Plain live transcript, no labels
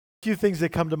Few things that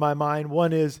come to my mind.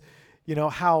 One is,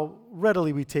 how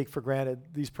readily we take for granted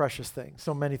these precious things.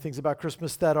 So many things about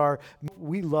Christmas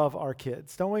we love our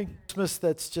kids, don't we? Christmas,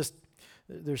 that's just,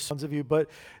 there's tons of you,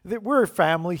 but we're a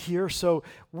family here, so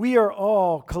we are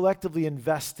all collectively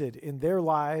invested in their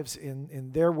lives,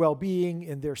 in their well-being,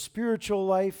 in their spiritual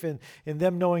life, and in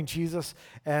them knowing Jesus.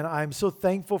 And I'm so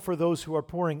thankful for those who are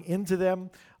pouring into them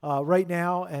right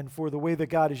now, and for the way that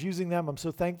God is using them. I'm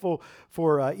so thankful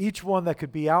for each one that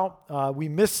could be out. We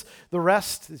miss the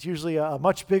rest. It's usually a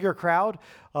much bigger crowd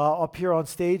up here on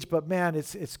stage, but man,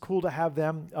 it's cool to have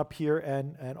them up here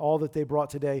and all that they brought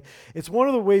today. It's one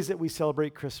of the ways that we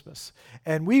celebrate Christmas,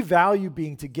 and we value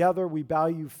being together. We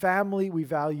value family. We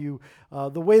value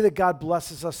the way that God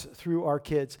blesses us through our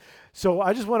kids. So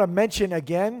I just want to mention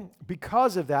again,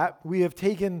 because of that, we have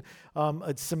taken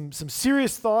some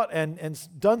serious thought and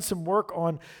done some work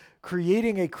on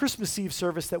creating a Christmas Eve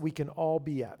service that we can all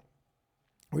be at,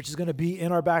 which is going to be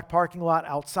in our back parking lot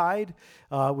outside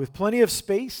with plenty of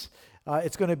space.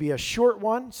 It's going to be a short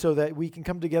one so that we can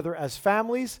come together as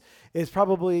families. It's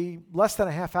probably less than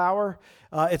a half hour.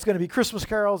 It's going to be Christmas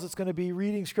carols. It's going to be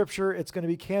reading scripture. It's going to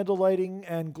be candle lighting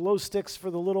and glow sticks for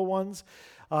the little ones.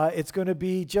 It's going to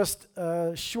be just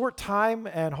a short time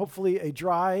and hopefully a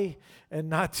dry and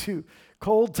not too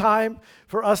cold time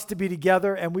for us to be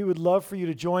together, and we would love for you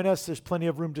to join us. There's plenty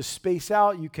of room to space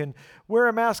out. You can wear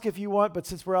a mask if you want, but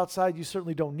since we're outside, you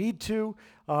certainly don't need to.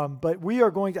 But we are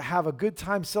going to have a good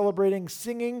time celebrating,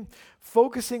 singing,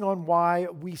 focusing on why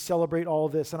we celebrate all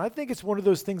of this. And I think it's one of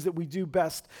those things that we do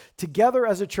best together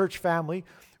as a church family,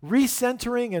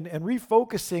 recentering and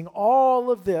refocusing all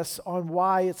of this on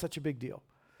why it's such a big deal.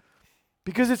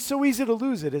 Because it's so easy to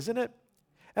lose it, isn't it?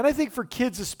 And I think for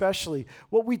kids especially,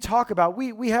 what we talk about,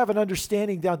 we have an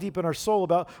understanding down deep in our soul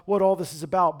about what all this is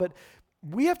about, but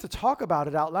we have to talk about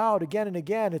it out loud again and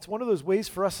again. It's one of those ways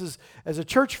for us as a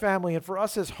church family and for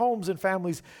us as homes and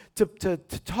families to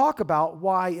talk about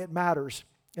why it matters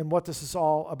and what this is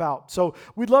all about. So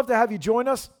we'd love to have you join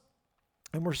us,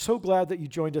 and we're so glad that you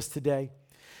joined us today.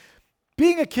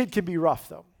 Being a kid can be rough,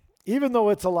 though. Even though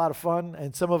it's a lot of fun,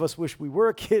 and some of us wish we were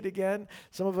a kid again,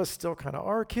 some of us still kind of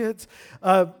are kids,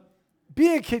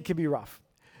 being a kid can be rough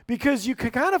because you can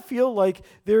kind of feel like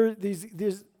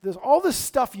there's all this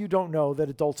stuff you don't know that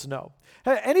adults know.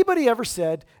 Anybody ever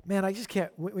said, man, I just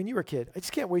can't, when you were a kid, I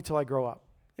just can't wait till I grow up?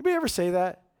 Anybody ever say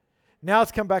that? Now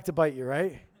it's come back to bite you,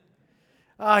 right?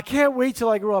 I can't wait till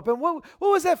I grow up. And what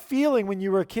was that feeling when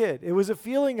you were a kid? It was a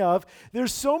feeling of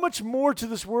there's so much more to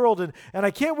this world, and I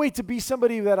can't wait to be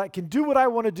somebody that I can do what I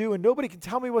want to do and nobody can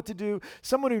tell me what to do,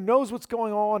 someone who knows what's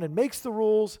going on and makes the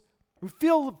rules. We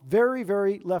feel very,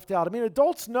 very left out. I mean,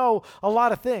 adults know a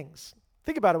lot of things.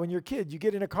 Think about it. When you're a kid, you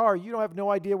get in a car, you don't have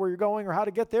no idea where you're going or how to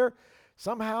get there.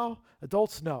 Somehow,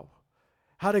 adults know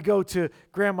how to go to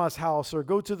grandma's house or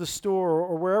go to the store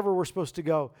or wherever we're supposed to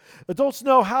go. Adults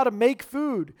know how to make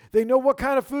food. They know what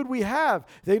kind of food we have.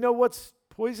 They know what's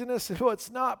poisonous and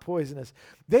what's not poisonous.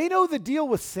 They know the deal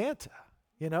with Santa,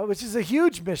 which is a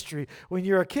huge mystery when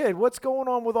you're a kid. What's going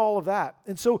on with all of that?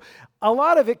 And so a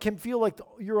lot of it can feel like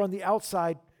you're on the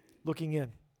outside looking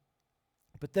in.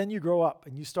 But then you grow up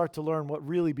and you start to learn what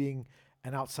really being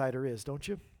an outsider is, don't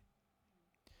you?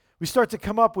 We start to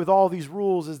come up with all these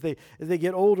rules as they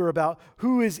get older about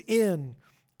who is in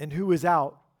and who is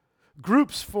out.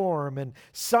 Groups form and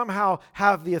somehow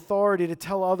have the authority to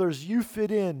tell others, you fit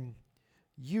in,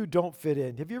 you don't fit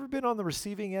in. Have you ever been on the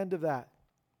receiving end of that?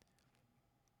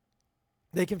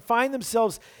 They can find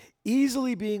themselves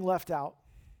easily being left out.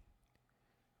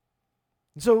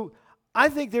 And so I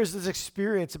think there's this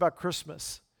experience about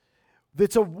Christmas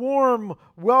that's a warm,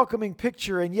 welcoming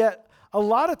picture, and yet a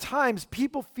lot of times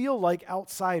people feel like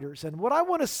outsiders. And what I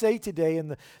want to say today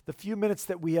in the few minutes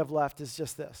that we have left is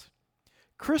just this.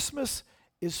 Christmas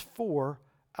is for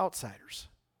outsiders.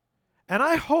 And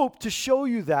I hope to show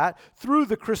you that through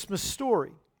the Christmas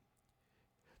story.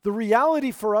 The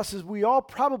reality for us is we all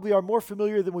probably are more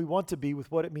familiar than we want to be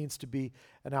with what it means to be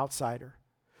an outsider.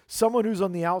 Someone who's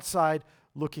on the outside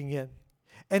looking in.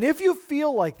 And if you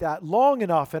feel like that long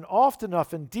enough and often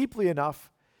enough and deeply enough,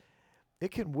 it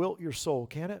can wilt your soul,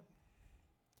 can't it?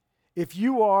 If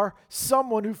you are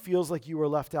someone who feels like you are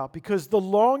left out, because the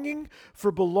longing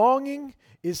for belonging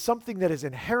is something that is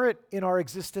inherent in our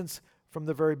existence from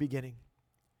the very beginning.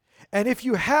 And if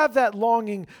you have that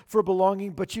longing for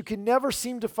belonging, but you can never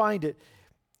seem to find it,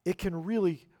 it can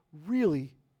really,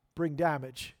 really bring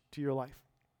damage to your life.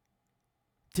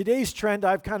 Today's trend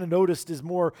I've kind of noticed is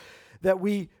more that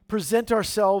we present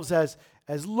ourselves as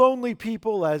lonely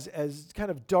people, as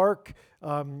kind of dark,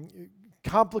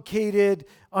 complicated,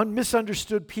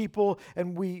 misunderstood people,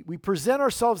 and we present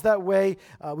ourselves that way.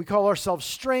 We call ourselves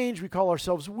strange, we call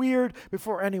ourselves weird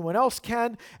before anyone else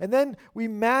can, and then we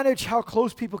manage how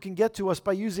close people can get to us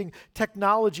by using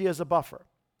technology as a buffer.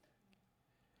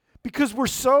 Because we're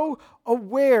so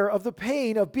aware of the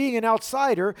pain of being an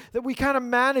outsider that we kind of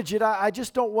manage it. I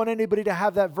just don't want anybody to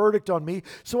have that verdict on me.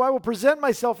 So I will present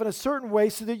myself in a certain way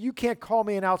so that you can't call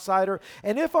me an outsider.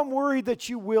 And if I'm worried that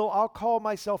you will, I'll call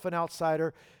myself an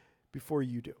outsider before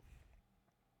you do.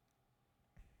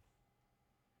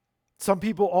 Some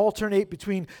people alternate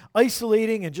between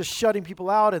isolating and just shutting people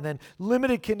out and then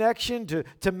limited connection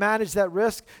to manage that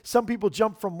risk. Some people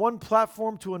jump from one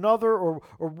platform to another or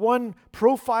one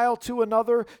profile to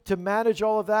another to manage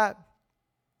all of that.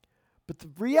 But the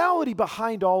reality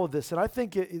behind all of this, and I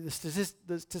think the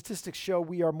statistics show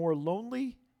we are more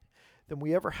lonely than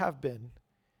we ever have been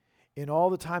in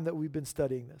all the time that we've been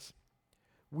studying this.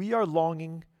 We are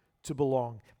longing to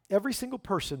belong. Every single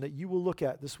person that you will look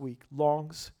at this week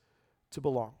longs to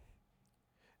belong.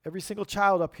 Every single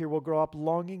child up here will grow up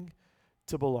longing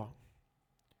to belong.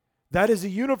 That is a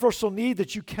universal need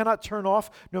that you cannot turn off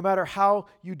no matter how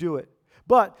you do it.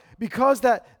 But because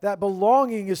that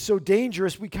belonging is so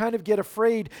dangerous, we kind of get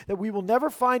afraid that we will never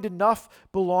find enough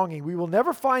belonging. We will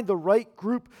never find the right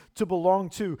group to belong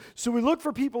to. So we look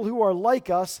for people who are like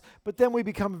us, but then we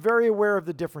become very aware of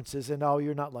the differences and, oh,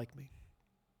 you're not like me.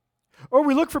 Or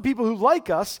we look for people who like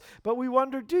us, but we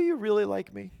wonder, do you really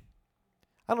like me?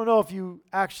 I don't know if you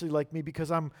actually like me because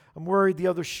I'm worried the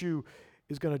other shoe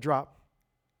is going to drop.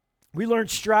 We learned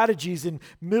strategies in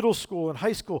middle school and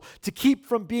high school to keep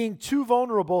from being too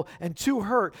vulnerable and too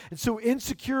hurt. And so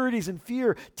insecurities and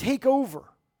fear take over.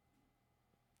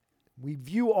 We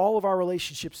view all of our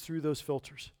relationships through those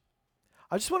filters.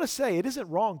 I just want to say it isn't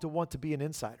wrong to want to be an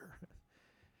insider.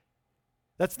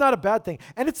 That's not a bad thing.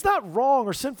 And it's not wrong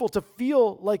or sinful to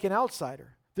feel like an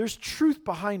outsider. There's truth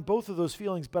behind both of those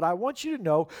feelings, but I want you to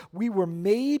know we were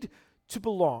made to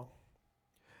belong.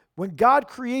 When God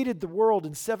created the world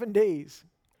in 7 days,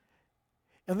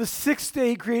 and the sixth day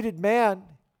He created man,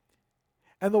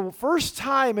 and the first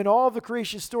time in all of the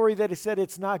creation story that He said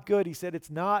it's not good, He said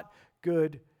it's not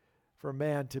good for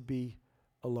man to be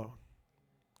alone.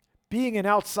 Being an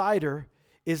outsider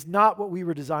is not what we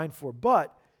were designed for,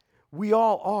 but we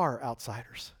all are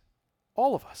outsiders.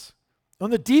 All of us. On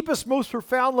the deepest, most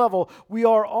profound level, we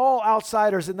are all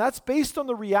outsiders, and that's based on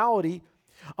the reality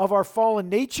of our fallen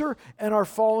nature and our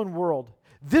fallen world.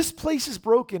 This place is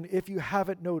broken if you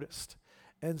haven't noticed,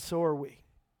 and so are we.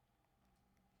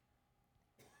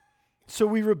 So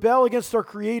we rebel against our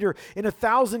Creator in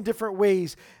 1,000 different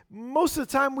ways. Most of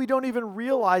the time, we don't even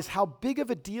realize how big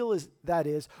of a deal that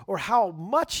is, or how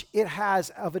much it has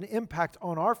of an impact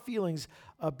on our feelings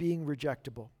of being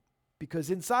rejectable.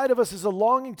 Because inside of us is a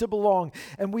longing to belong,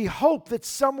 and we hope that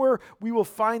somewhere we will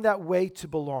find that way to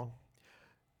belong.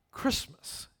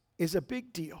 Christmas is a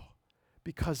big deal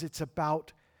because it's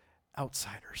about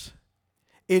outsiders.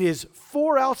 It is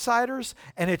for outsiders,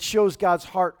 and it shows God's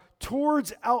heart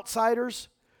towards outsiders,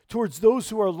 towards those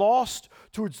who are lost,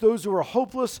 towards those who are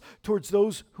hopeless, towards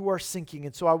those who are sinking.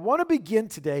 And so I want to begin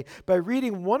today by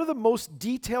reading one of the most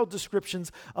detailed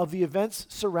descriptions of the events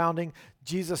surrounding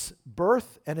Jesus'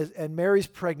 birth and Mary's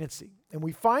pregnancy. And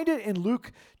we find it in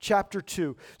Luke chapter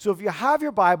 2. So if you have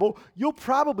your Bible, you'll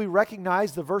probably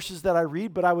recognize the verses that I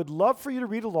read, but I would love for you to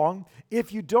read along.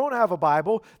 If you don't have a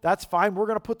Bible, that's fine. We're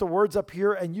going to put the words up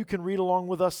here, and you can read along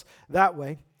with us that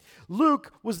way.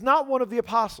 Luke was not one of the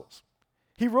apostles.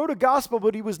 He wrote a gospel,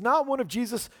 but he was not one of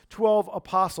Jesus' 12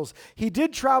 apostles. He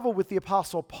did travel with the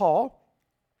apostle Paul,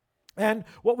 and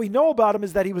what we know about him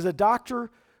is that he was a doctor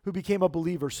who became a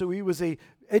believer. So he was an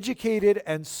educated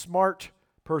and smart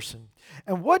person.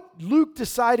 And what Luke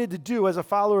decided to do as a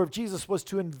follower of Jesus was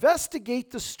to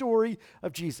investigate the story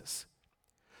of Jesus,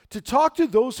 to talk to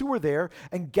those who were there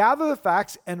and gather the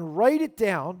facts and write it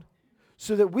down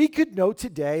so that we could know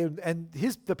today and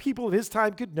the people of his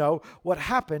time could know what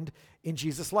happened in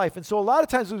Jesus' life. And so a lot of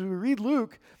times when we read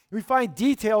Luke, we find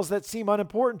details that seem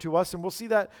unimportant to us, and we'll see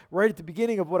that right at the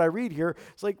beginning of what I read here.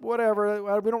 It's like,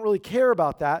 whatever, we don't really care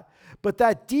about that. But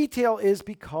that detail is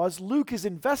because Luke is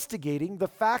investigating the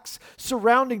facts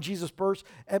surrounding Jesus' birth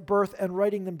and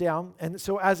writing them down. And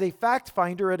so as a fact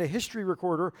finder and a history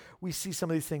recorder, we see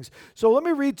some of these things. So let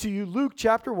me read to you Luke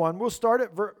chapter 1. We'll start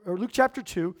at Luke chapter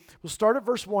 2. We'll start at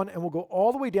verse 1, and we'll go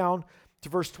all the way down to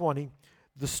verse 20,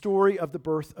 the story of the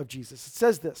birth of Jesus. It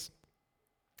says this: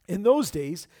 In those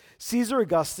days, Caesar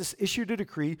Augustus issued a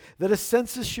decree that a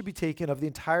census should be taken of the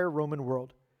entire Roman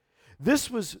world.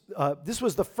 This was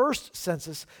the first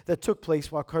census that took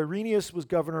place while Quirinius was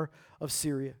governor of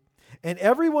Syria. and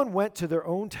everyone went to their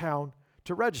own town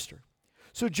to register.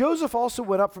 So Joseph also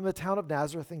went up from the town of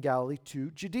Nazareth in Galilee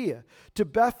to Judea, to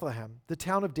Bethlehem, the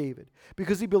town of David,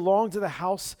 because he belonged to the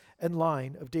house and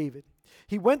line of David.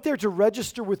 He went there to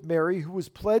register with Mary, who was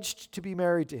pledged to be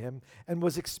married to him and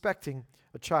was expecting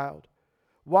a child.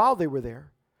 While they were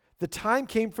there, the time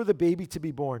came for the baby to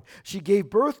be born. She gave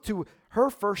birth to her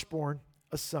firstborn,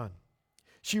 a son.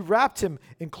 She wrapped him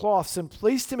in cloths and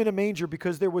placed him in a manger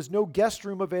because there was no guest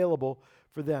room available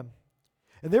for them.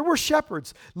 And there were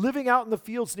shepherds living out in the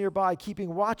fields nearby,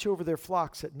 keeping watch over their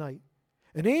flocks at night.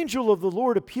 An angel of the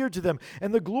Lord appeared to them,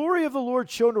 and the glory of the Lord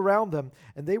shone around them,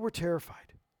 and they were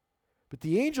terrified. But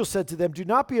the angel said to them, "Do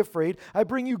not be afraid. I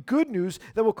bring you good news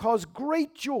that will cause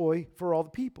great joy for all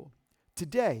the people.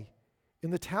 Today,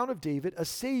 in the town of David, a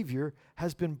Savior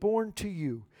has been born to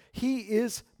you. He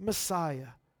is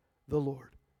Messiah, the Lord.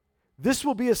 This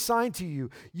will be a sign to you.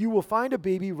 You will find a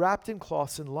baby wrapped in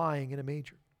cloths and lying in a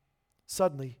manger."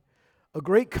 Suddenly, a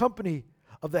great company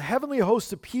of the heavenly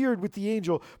hosts appeared with the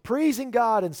angel, praising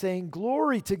God and saying,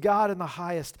 "Glory to God in the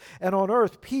highest, and on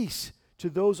earth peace to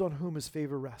those on whom his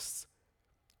favor rests."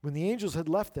 When the angels had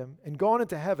left them and gone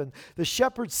into heaven, the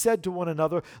shepherds said to one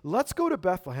another, "Let's go to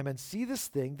Bethlehem and see this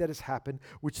thing that has happened,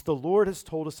 which the Lord has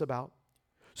told us about."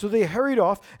 So they hurried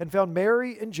off and found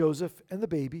Mary and Joseph and the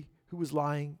baby who was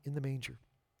lying in the manger.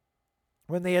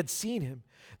 When they had seen him,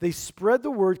 they spread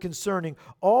the word concerning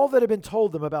all that had been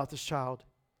told them about this child.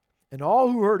 And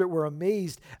all who heard it were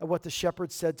amazed at what the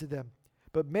shepherds said to them.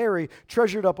 But Mary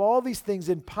treasured up all these things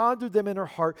and pondered them in her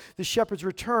heart. The shepherds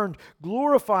returned,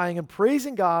 glorifying and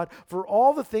praising God for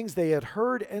all the things they had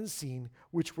heard and seen,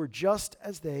 which were just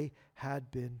as they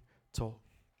had been told.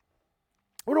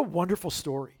 What a wonderful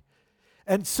story.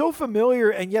 And so familiar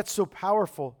and yet so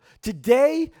powerful.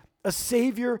 Today, a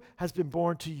Savior has been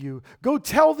born to you. Go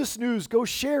tell this news. Go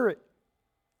share it.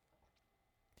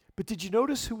 But did you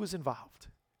notice who was involved?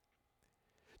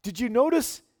 Did you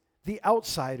notice the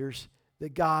outsiders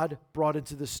that God brought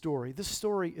into this story? This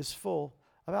story is full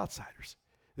of outsiders.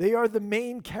 They are the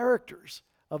main characters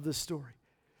of this story.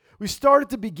 We start at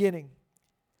the beginning.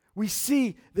 We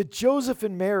see that Joseph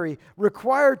and Mary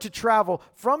required to travel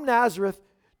from Nazareth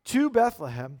to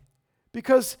Bethlehem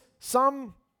because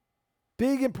some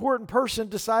big important person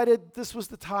decided this was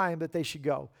the time that they should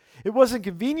go. It wasn't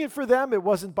convenient for them. It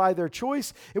wasn't by their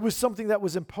choice. It was something that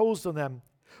was imposed on them.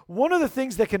 One of the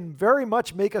things that can very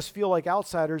much make us feel like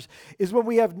outsiders is when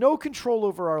we have no control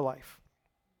over our life.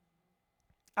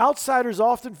 Outsiders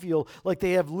often feel like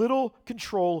they have little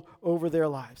control over their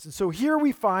lives. And so here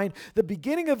we find the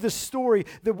beginning of this story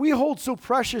that we hold so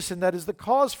precious and that is the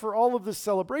cause for all of this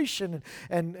celebration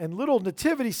and little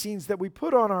nativity scenes that we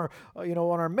put on our, on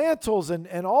our mantles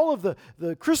and all of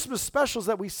the Christmas specials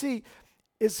that we see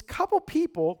is a couple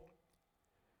people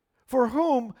for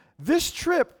whom this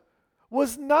trip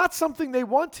was not something they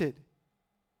wanted.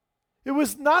 It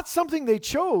was not something they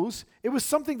chose. It was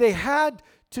something they had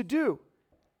to do.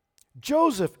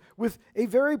 Joseph, with a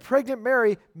very pregnant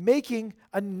Mary, making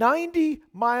a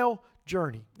 90-mile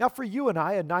journey. Now, for you and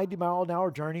I, a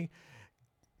 90-mile-an-hour journey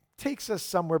takes us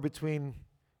somewhere between,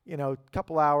 a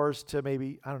couple hours to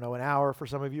maybe, an hour for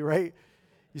some of you, right?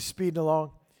 You're speeding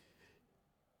along.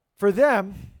 For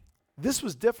them, this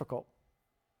was difficult.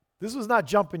 This was not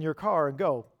jump in your car and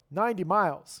go. 90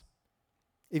 miles.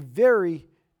 A very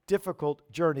difficult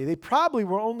journey. They probably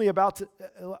were only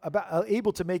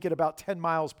able to make it about 10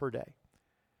 miles per day.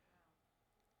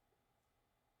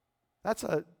 That's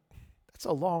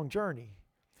a long journey.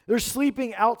 They're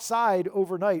sleeping outside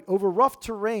overnight over rough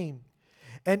terrain.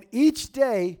 And each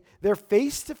day they're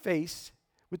face to face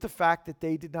with the fact that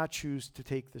they did not choose to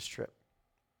take this trip.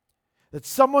 That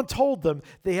someone told them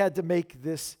they had to make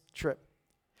this trip.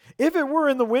 If it were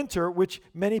in the winter, which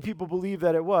many people believe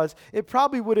that it was, it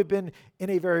probably would have been in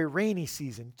a very rainy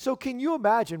season. So can you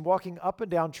imagine walking up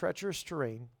and down treacherous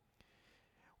terrain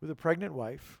with a pregnant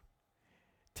wife,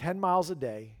 10 miles a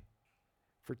day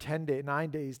for 10 days, 9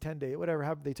 days, 10 days, whatever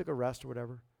happened, they took a rest or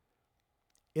whatever,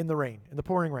 in the rain, in the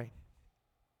pouring rain.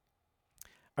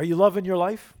 Are you loving your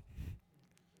life?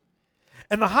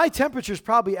 And the high temperatures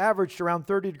probably averaged around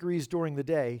 30 degrees during the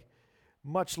day,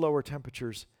 much lower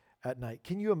temperatures at night.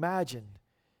 Can you imagine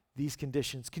these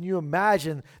conditions? Can you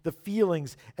imagine the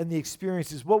feelings and the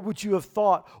experiences? What would you have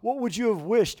thought? What would you have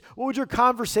wished? What would your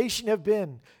conversation have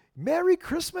been? Merry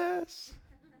Christmas!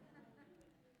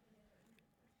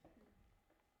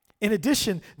 In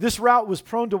addition, this route was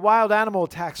prone to wild animal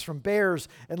attacks from bears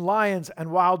and lions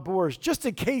and wild boars, just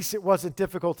in case it wasn't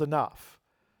difficult enough.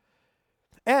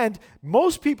 And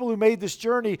most people who made this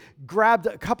journey grabbed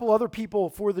a couple other people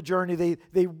for the journey.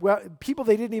 People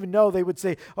they didn't even know, they would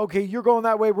say, okay, you're going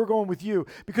that way, we're going with you.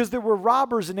 Because there were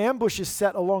robbers and ambushes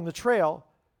set along the trail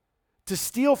to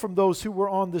steal from those who were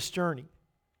on this journey.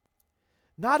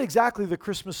 Not exactly the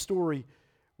Christmas story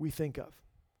we think of.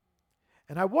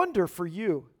 And I wonder for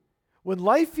you, when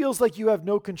life feels like you have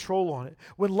no control on it,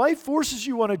 when life forces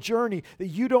you on a journey that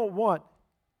you don't want,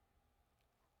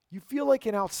 you feel like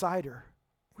an outsider.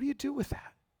 What do you do with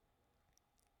that?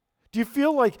 Do you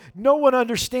feel like no one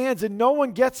understands and no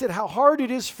one gets it, how hard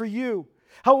it is for you,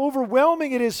 how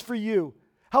overwhelming it is for you,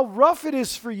 how rough it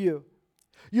is for you?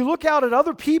 You look out at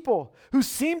other people who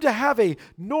seem to have a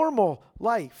normal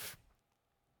life,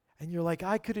 and you're like,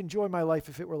 I could enjoy my life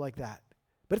if it were like that.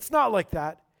 But it's not like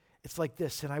that. It's like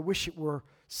this, and I wish it were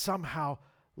somehow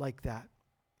like that.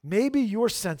 Maybe your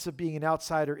sense of being an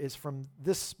outsider is from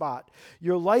this spot.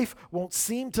 Your life won't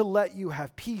seem to let you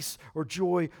have peace or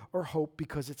joy or hope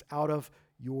because it's out of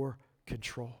your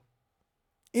control.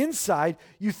 Inside,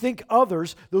 you think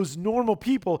others, those normal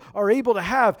people, are able to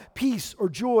have peace or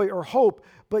joy or hope,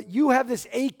 but you have this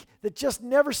ache that just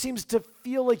never seems to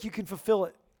feel like you can fulfill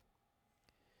it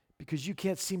because you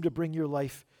can't seem to bring your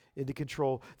life into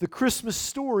control. The Christmas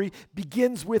story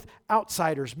begins with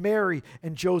outsiders, Mary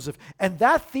and Joseph. And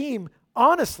that theme,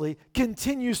 honestly,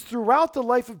 continues throughout the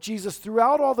life of Jesus,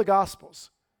 throughout all the Gospels.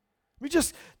 Let me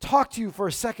just talk to you for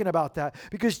a second about that,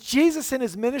 because Jesus in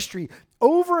his ministry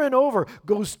over and over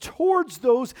goes towards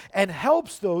those and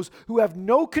helps those who have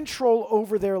no control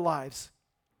over their lives.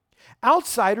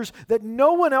 Outsiders that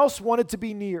no one else wanted to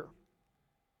be near.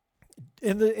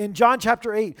 In John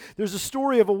chapter 8, there's a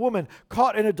story of a woman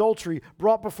caught in adultery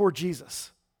brought before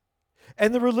Jesus.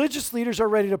 And the religious leaders are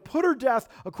ready to put her to death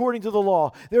according to the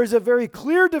law. There's a very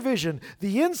clear division.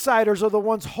 The insiders are the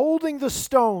ones holding the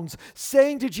stones,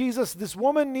 saying to Jesus, this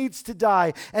woman needs to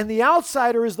die. And the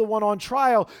outsider is the one on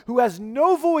trial who has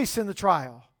no voice in the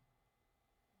trial.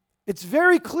 It's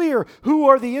very clear who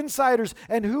are the insiders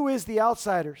and who is the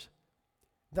outsiders.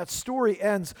 That story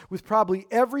ends with probably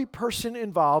every person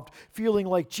involved feeling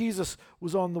like Jesus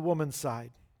was on the woman's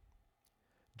side.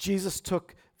 Jesus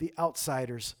took the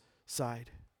outsider's side.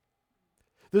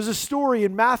 There's a story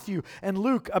in Matthew and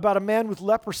Luke about a man with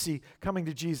leprosy coming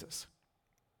to Jesus.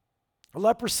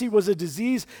 Leprosy was a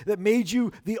disease that made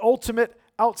you the ultimate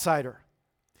outsider.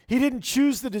 He didn't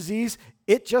choose the disease,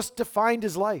 it just defined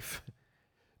his life.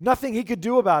 Nothing he could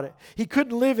do about it. He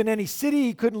couldn't live in any city.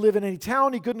 He couldn't live in any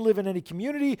town. He couldn't live in any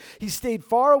community. He stayed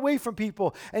far away from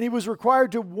people, and he was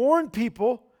required to warn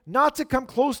people not to come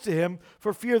close to him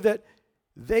for fear that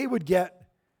they would get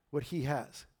what he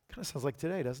has. Kind of sounds like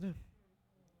today, doesn't it?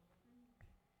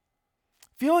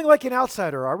 Feeling like an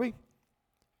outsider, are we?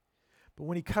 But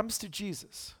when he comes to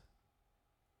Jesus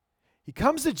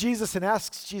and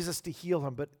asks Jesus to heal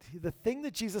him. But the thing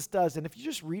that Jesus does, and if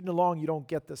you're just reading along, you don't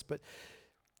get this, but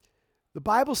the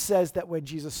Bible says that when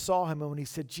Jesus saw him and when he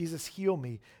said, Jesus, heal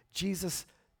me, Jesus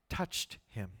touched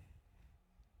him.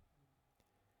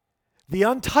 The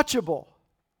untouchable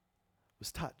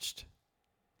was touched.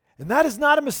 And that is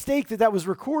not a mistake that was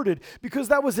recorded, because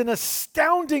that was an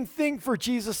astounding thing for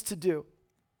Jesus to do.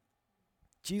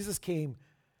 Jesus came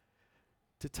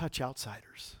to touch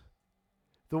outsiders,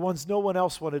 the ones no one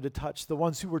else wanted to touch, the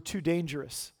ones who were too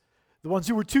dangerous, the ones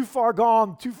who were too far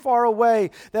gone, too far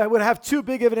away, that would have too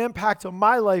big of an impact on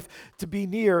my life to be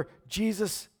near.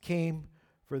 Jesus came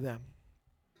for them.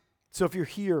 So if you're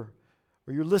here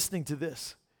or you're listening to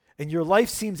this and your life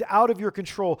seems out of your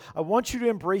control, I want you to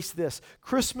embrace this.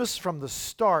 Christmas from the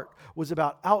start was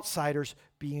about outsiders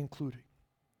being included.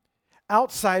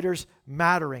 Outsiders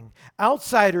mattering.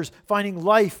 Outsiders finding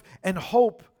life and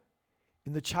hope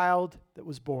in the child that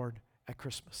was born at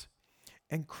Christmas.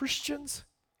 And Christians,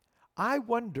 I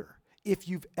wonder if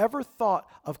you've ever thought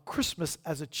of Christmas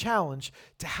as a challenge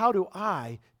to how do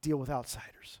I deal with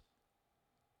outsiders?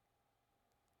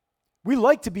 We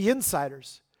like to be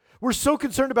insiders. We're so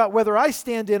concerned about whether I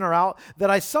stand in or out that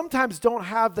I sometimes don't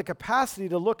have the capacity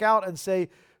to look out and say,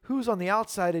 who's on the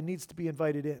outside and needs to be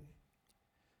invited in?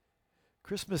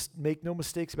 Christmas, make no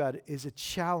mistakes about it, is a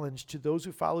challenge to those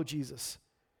who follow Jesus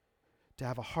to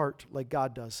have a heart like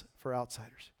God does for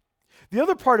outsiders. The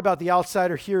other part about the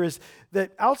outsider here is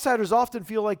that outsiders often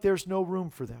feel like there's no room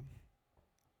for them.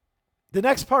 The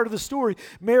next part of the story,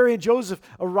 Mary and Joseph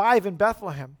arrive in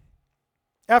Bethlehem.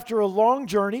 After a long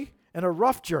journey and a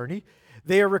rough journey,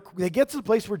 they get to the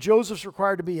place where Joseph's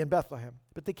required to be in Bethlehem,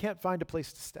 but they can't find a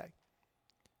place to stay.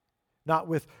 Not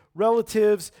with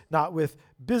relatives, not with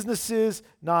businesses,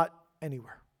 not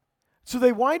anywhere. So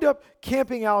they wind up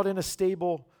camping out in a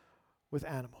stable with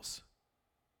animals.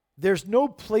 there's no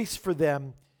place for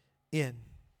them in.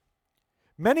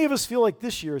 Many of us feel like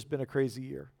this year has been a crazy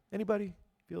year. Anybody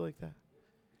feel like that?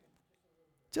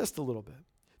 Just a little bit.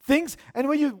 Things, and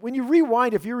when you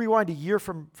rewind, if you rewind a year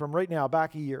from right now,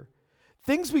 back a year,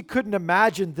 things we couldn't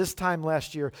imagine this time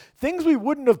last year, things we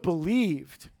wouldn't have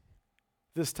believed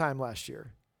this time last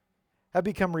year, have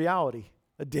become reality,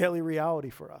 a daily reality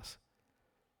for us.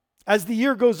 As the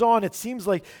year goes on, it seems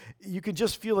like you can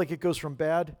just feel like it goes from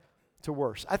bad to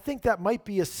worse. I think that might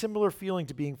be a similar feeling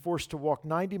to being forced to walk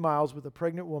 90 miles with a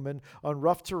pregnant woman on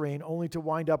rough terrain, only to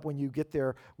wind up when you get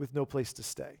there with no place to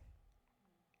stay.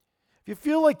 If you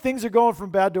feel like things are going from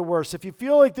bad to worse, if you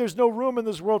feel like there's no room in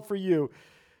this world for you,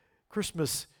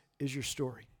 Christmas is your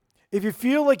story. If you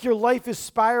feel like your life is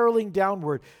spiraling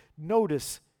downward,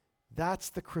 notice that's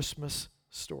the Christmas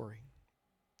story.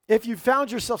 If you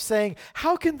found yourself saying,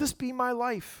 how can this be my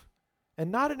life?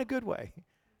 And not in a good way.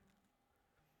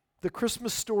 The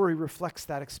Christmas story reflects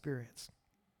that experience.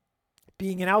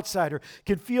 Being an outsider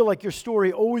can feel like your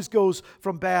story always goes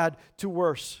from bad to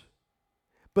worse.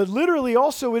 But literally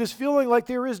also it is feeling like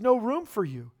there is no room for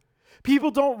you.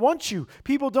 People don't want you.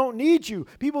 People don't need you.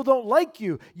 People don't like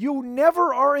you. You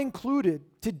never are included.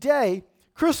 Today,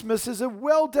 Christmas is a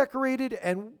well-decorated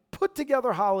and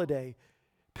put-together holiday.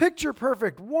 Picture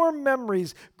perfect, warm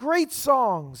memories, great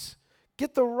songs.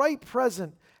 Get the right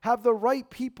present, have the right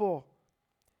people.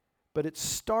 But it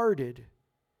started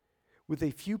with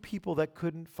a few people that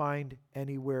couldn't find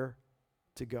anywhere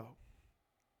to go.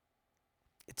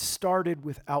 It started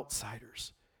with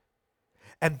outsiders.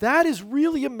 And that is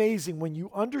really amazing when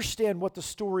you understand what the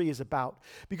story is about.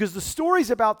 Because the story is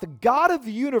about the God of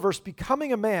the universe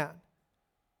becoming a man.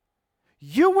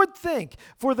 You would think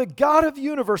for the God of the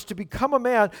universe to become a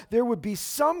man, there would be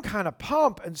some kind of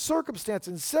pomp and circumstance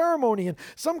and ceremony and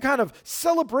some kind of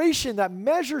celebration that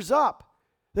measures up.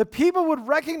 That people would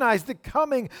recognize the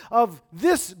coming of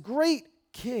this great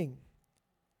king.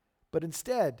 But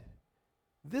instead,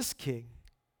 this king,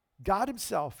 God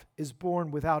himself, is born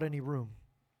without any room.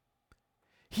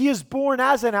 He is born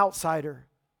as an outsider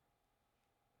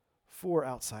for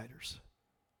outsiders.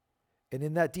 And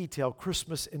in that detail,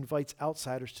 Christmas invites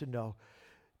outsiders to know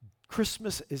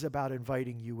Christmas is about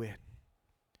inviting you in.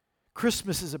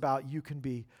 Christmas is about you can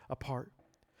be a part.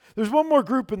 There's one more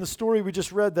group in the story we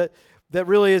just read that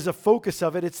really is a focus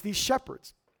of it. It's these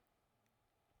shepherds.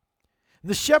 And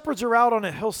the shepherds are out on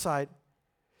a hillside.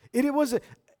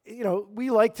 We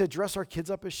like to dress our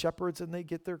kids up as shepherds and they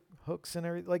get their hooks and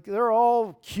everything. Like they're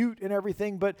all cute and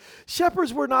everything, but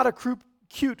shepherds were not a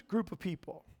cute group of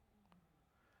people.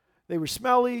 They were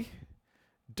smelly,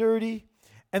 dirty,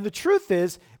 and the truth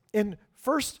is, in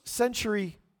first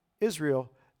century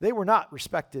Israel, they were not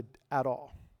respected at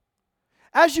all.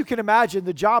 As you can imagine,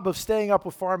 the job of staying up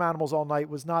with farm animals all night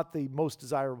was not the most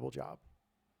desirable job.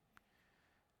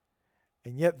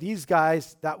 And yet these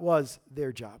guys, that was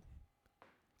their job.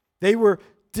 They were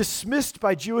dismissed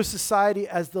by Jewish society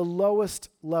as the lowest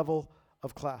level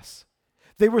of class.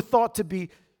 They were thought to be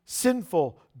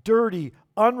sinful, dirty,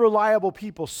 unreliable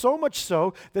people, so much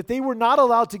so that they were not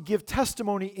allowed to give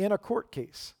testimony in a court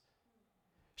case.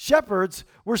 Shepherds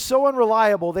were so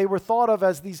unreliable, they were thought of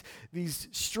as these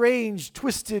strange,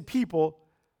 twisted people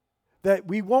that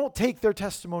we won't take their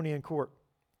testimony in court.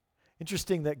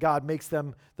 Interesting that God makes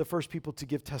them the first people to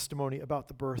give testimony about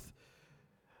the birth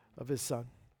of his son.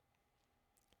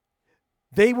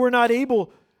 They were not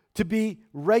able to be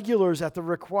regulars at the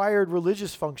required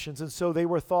religious functions, and so they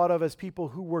were thought of as people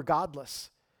who were godless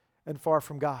and far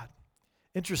from God.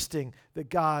 Interesting that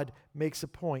God makes a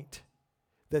point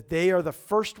that they are the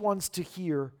first ones to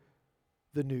hear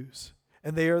the news,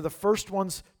 and they are the first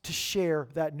ones to share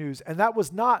that news. And that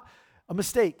was not a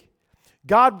mistake.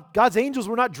 God's angels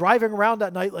were not driving around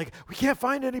that night like, we can't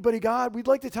find anybody, God. We'd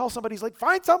like to tell somebody. He's like,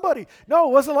 find somebody. No,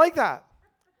 it wasn't like that.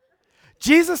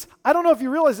 Jesus, I don't know if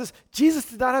you realize this, Jesus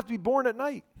did not have to be born at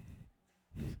night.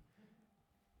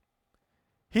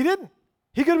 He didn't.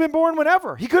 He could have been born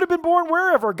whenever. He could have been born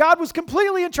wherever. God was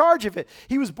completely in charge of it.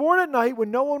 He was born at night when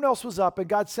no one else was up, and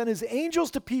God sent his angels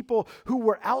to people who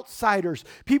were outsiders,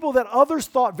 people that others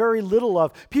thought very little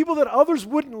of, people that others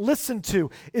wouldn't listen to.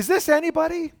 Is this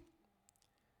anybody?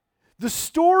 The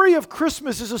story of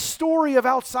Christmas is a story of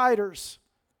outsiders.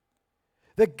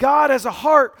 That God has a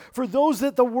heart for those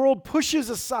that the world pushes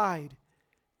aside.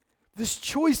 This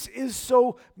choice is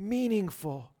so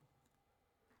meaningful.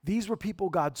 These were people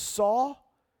God saw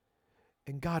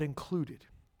and God included.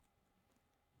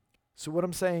 So what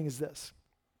I'm saying is this.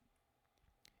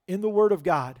 In the Word of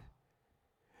God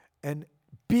and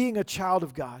being a child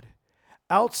of God,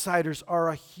 outsiders are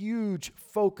a huge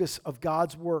focus of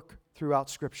God's work throughout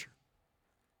Scripture.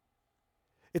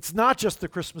 It's not just the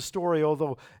Christmas story,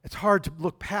 although it's hard to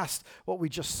look past what we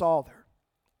just saw there.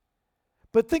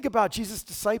 But think about Jesus'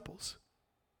 disciples.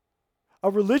 A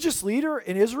religious leader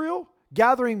in Israel,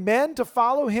 gathering men to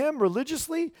follow him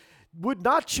religiously, would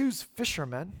not choose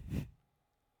fishermen.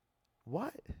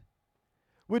 What?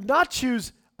 Would not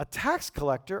choose a tax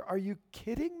collector? Are you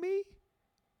kidding me?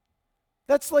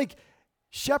 That's like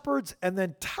shepherds and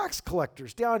then tax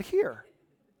collectors down here.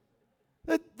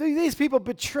 These people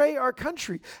betray our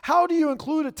country. How do you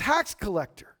include a tax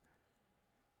collector?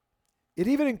 It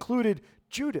even included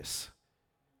Judas,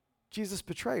 Jesus'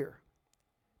 betrayer,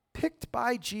 picked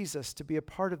by Jesus to be a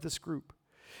part of this group.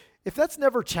 If that's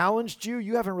never challenged you,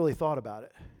 you haven't really thought about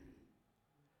it.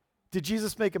 Did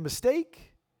Jesus make a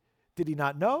mistake? Did he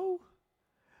not know?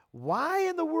 Why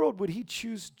in the world would he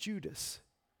choose Judas?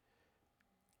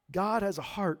 God has a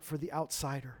heart for the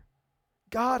outsider.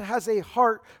 God has a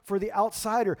heart for the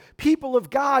outsider. People of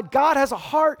God, God has a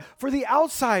heart for the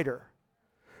outsider.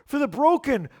 For the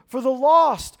broken, for the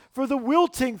lost, for the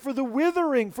wilting, for the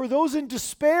withering, for those in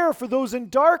despair, for those in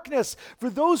darkness, for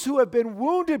those who have been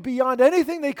wounded beyond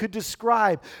anything they could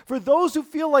describe, for those who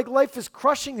feel like life is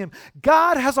crushing them.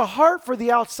 God has a heart for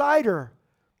the outsider.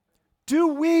 Do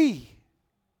we?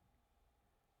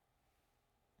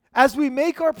 As we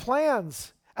make our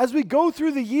plans, as we go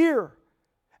through the year,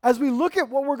 as we look at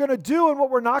what we're going to do and what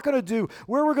we're not going to do,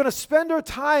 where we're going to spend our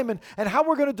time and how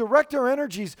we're going to direct our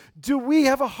energies, do we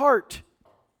have a heart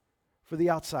for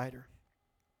the outsider?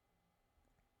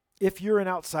 If you're an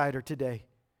outsider today,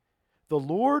 the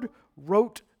Lord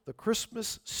wrote the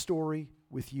Christmas story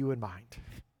with you in mind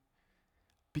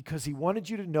because he wanted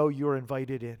you to know you're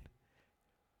invited in.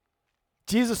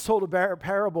 Jesus told a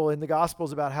parable in the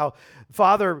Gospels about how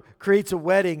Father creates a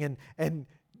wedding and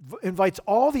invites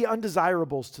all the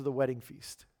undesirables to the wedding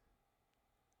feast.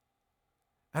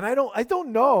 And I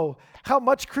don't know how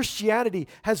much Christianity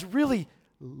has really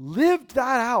lived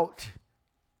that out.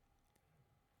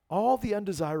 All the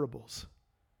undesirables.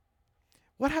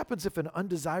 What happens if an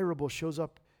undesirable shows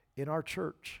up in our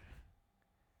church?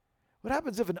 What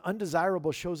happens if an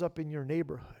undesirable shows up in your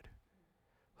neighborhood?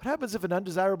 What happens if an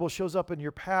undesirable shows up in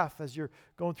your path as you're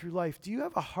going through life? Do you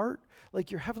have a heart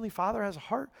like your Heavenly Father has a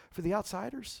heart for the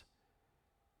outsiders?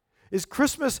 Is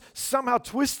Christmas somehow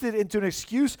twisted into an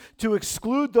excuse to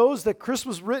exclude those that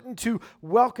Christmas was written to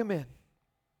welcome in?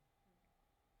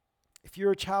 If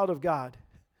you're a child of God,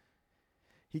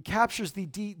 he captures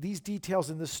these details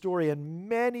in this story and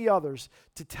many others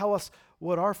to tell us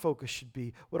what our focus should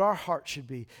be, what our heart should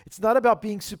be. It's not about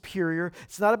being superior.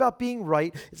 It's not about being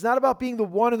right. It's not about being the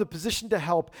one in the position to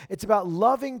help. It's about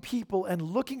loving people and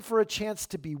looking for a chance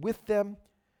to be with them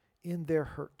in their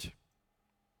hurt.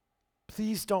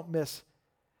 Please don't miss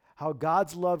how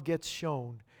God's love gets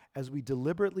shown as we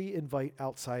deliberately invite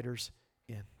outsiders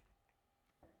in.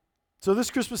 So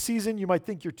this Christmas season, you might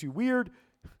think you're too weird,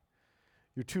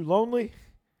 you're too lonely,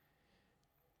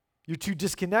 you're too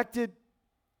disconnected,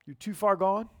 you're too far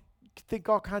gone. You can think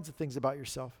all kinds of things about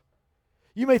yourself.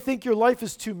 You may think your life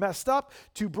is too messed up,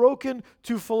 too broken,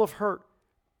 too full of hurt.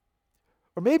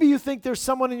 Or maybe you think there's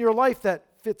someone in your life that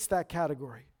fits that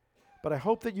category. But I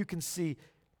hope that you can see,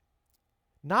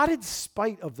 not in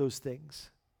spite of those things,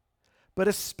 but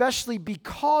especially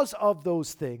because of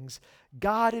those things,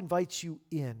 God invites you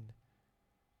in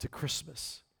to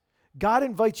Christmas. God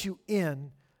invites you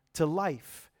in to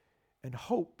life and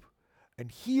hope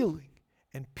and healing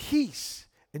and peace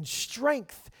and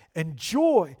strength and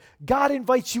joy. God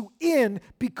invites you in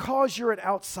because you're an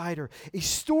outsider. A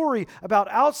story about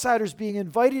outsiders being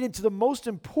invited into the most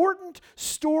important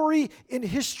story in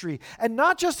history. And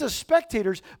not just as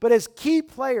spectators, but as key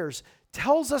players,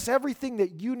 tells us everything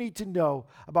that you need to know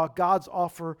about God's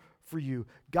offer for you.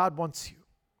 God wants you.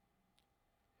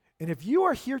 And if you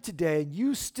are here today and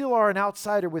you still are an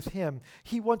outsider with him,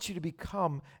 he wants you to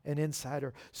become an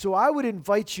insider. So I would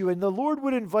invite you, and the Lord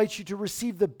would invite you to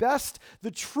receive the best,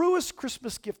 the truest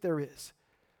Christmas gift there is.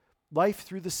 Life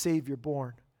through the Savior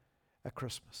born at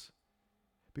Christmas.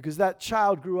 Because that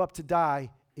child grew up to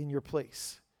die in your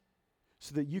place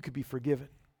so that you could be forgiven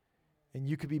and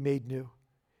you could be made new.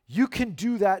 You can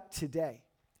do that today.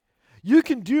 You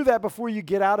can do that before you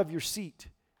get out of your seat.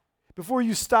 Before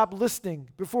you stop listening,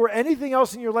 before anything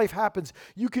else in your life happens,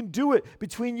 you can do it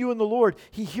between you and the Lord.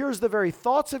 He hears the very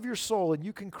thoughts of your soul, and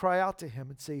you can cry out to him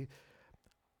and say,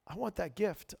 I want that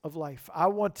gift of life. I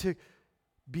want to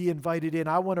be invited in.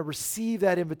 I want to receive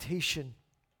that invitation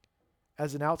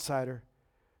as an outsider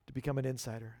to become an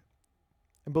insider.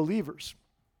 And believers,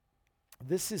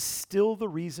 this is still the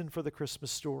reason for the Christmas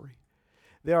story.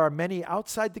 There are many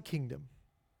outside the kingdom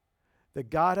that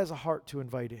God has a heart to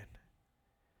invite in.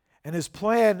 And his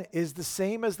plan is the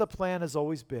same as the plan has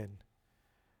always been.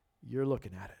 You're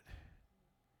looking at it.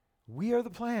 We are the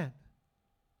plan.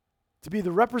 To be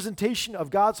the representation of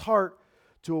God's heart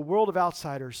to a world of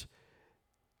outsiders,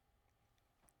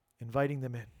 inviting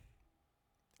them in.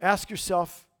 Ask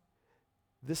yourself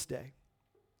this day,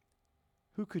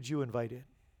 who could you invite in?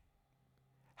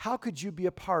 How could you be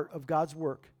a part of God's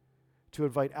work to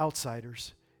invite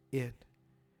outsiders in?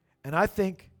 And I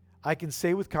think I can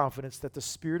say with confidence that the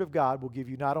Spirit of God will give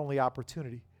you not only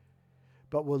opportunity,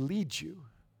 but will lead you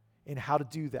in how to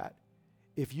do that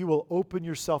if you will open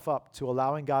yourself up to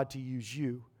allowing God to use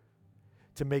you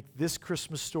to make this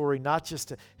Christmas story not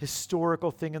just a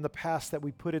historical thing in the past that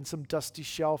we put in some dusty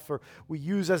shelf or we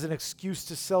use as an excuse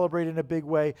to celebrate in a big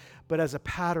way, but as a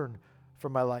pattern for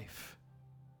my life,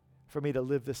 for me to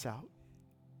live this out.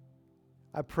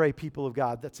 I pray, people of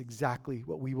God, that's exactly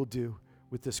what we will do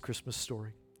with this Christmas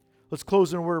story. Let's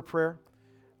close in a word of prayer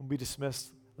and be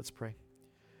dismissed. Let's pray.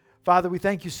 Father, we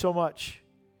thank you so much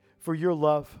for your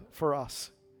love for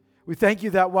us. We thank you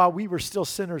that while we were still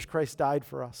sinners, Christ died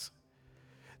for us.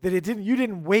 That you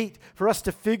didn't wait for us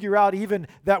to figure out even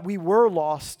that we were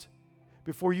lost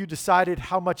before you decided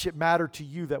how much it mattered to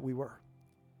you that we were.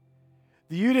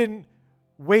 That you didn't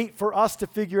wait for us to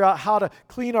figure out how to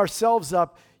clean ourselves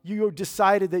up. You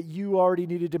decided that you already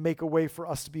needed to make a way for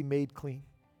us to be made clean.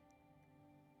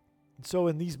 And so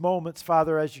in these moments,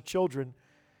 Father, as your children,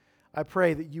 I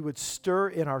pray that you would stir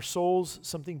in our souls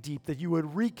something deep, that you would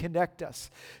reconnect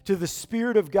us to the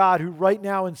Spirit of God who right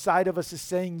now inside of us is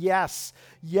saying, yes,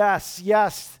 yes,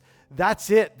 yes, that's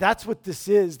it. That's what this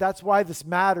is. That's why this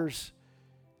matters.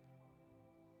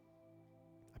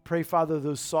 I pray, Father,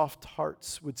 those soft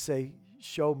hearts would say,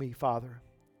 show me, Father.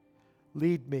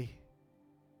 Lead me.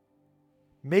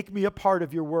 Make me a part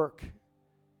of your work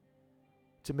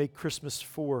to make Christmas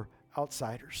for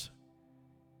outsiders.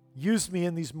 Use me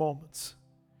in these moments.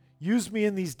 Use me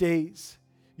in these days.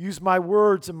 Use my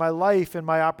words and my life and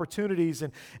my opportunities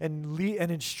and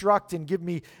instruct and give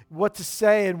me what to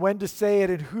say and when to say it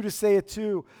and who to say it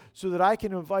to so that I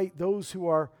can invite those who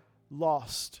are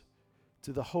lost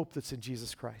to the hope that's in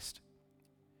Jesus Christ.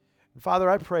 And Father,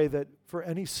 I pray that for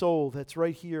any soul that's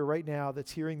right here, right now,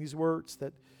 that's hearing these words,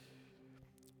 that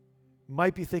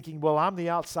might be thinking, well, I'm the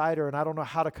outsider and I don't know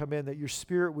how to come in, that your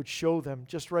Spirit would show them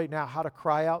just right now how to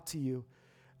cry out to you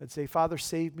and say, Father,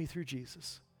 save me through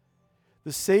Jesus.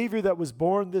 The Savior that was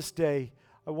born this day,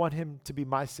 I want him to be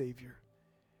my Savior.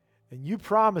 And you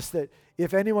promise that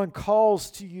if anyone calls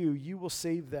to you, you will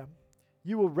save them.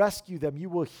 You will rescue them. You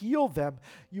will heal them.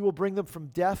 You will bring them from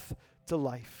death to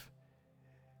life.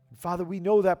 And Father, we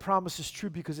know that promise is true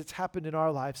because it's happened in our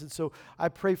lives. And so I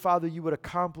pray, Father, you would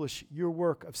accomplish your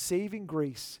work of saving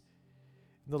grace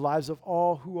in the lives of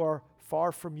all who are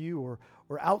far from you or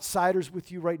outsiders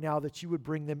with you right now, that you would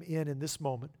bring them in this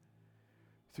moment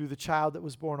through the child that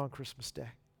was born on Christmas Day.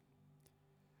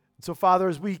 And so, Father,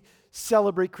 as we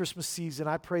celebrate Christmas season,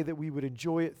 I pray that we would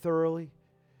enjoy it thoroughly,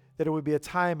 that it would be a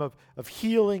time of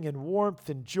healing and warmth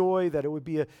and joy, that it would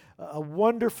be a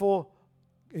wonderful,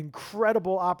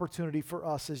 incredible opportunity for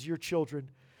us as your children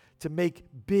to make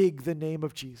big the name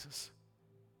of Jesus.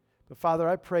 But Father,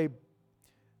 I pray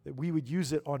that we would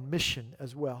use it on mission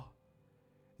as well,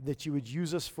 and that you would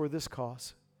use us for this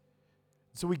cause.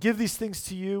 So we give these things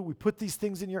to you. We put these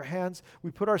things in your hands.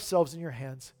 We put ourselves in your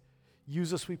hands.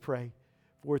 Use us, we pray,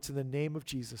 for it's in the name of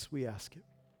Jesus we ask it.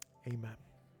 Amen.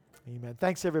 Amen.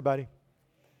 Thanks, everybody.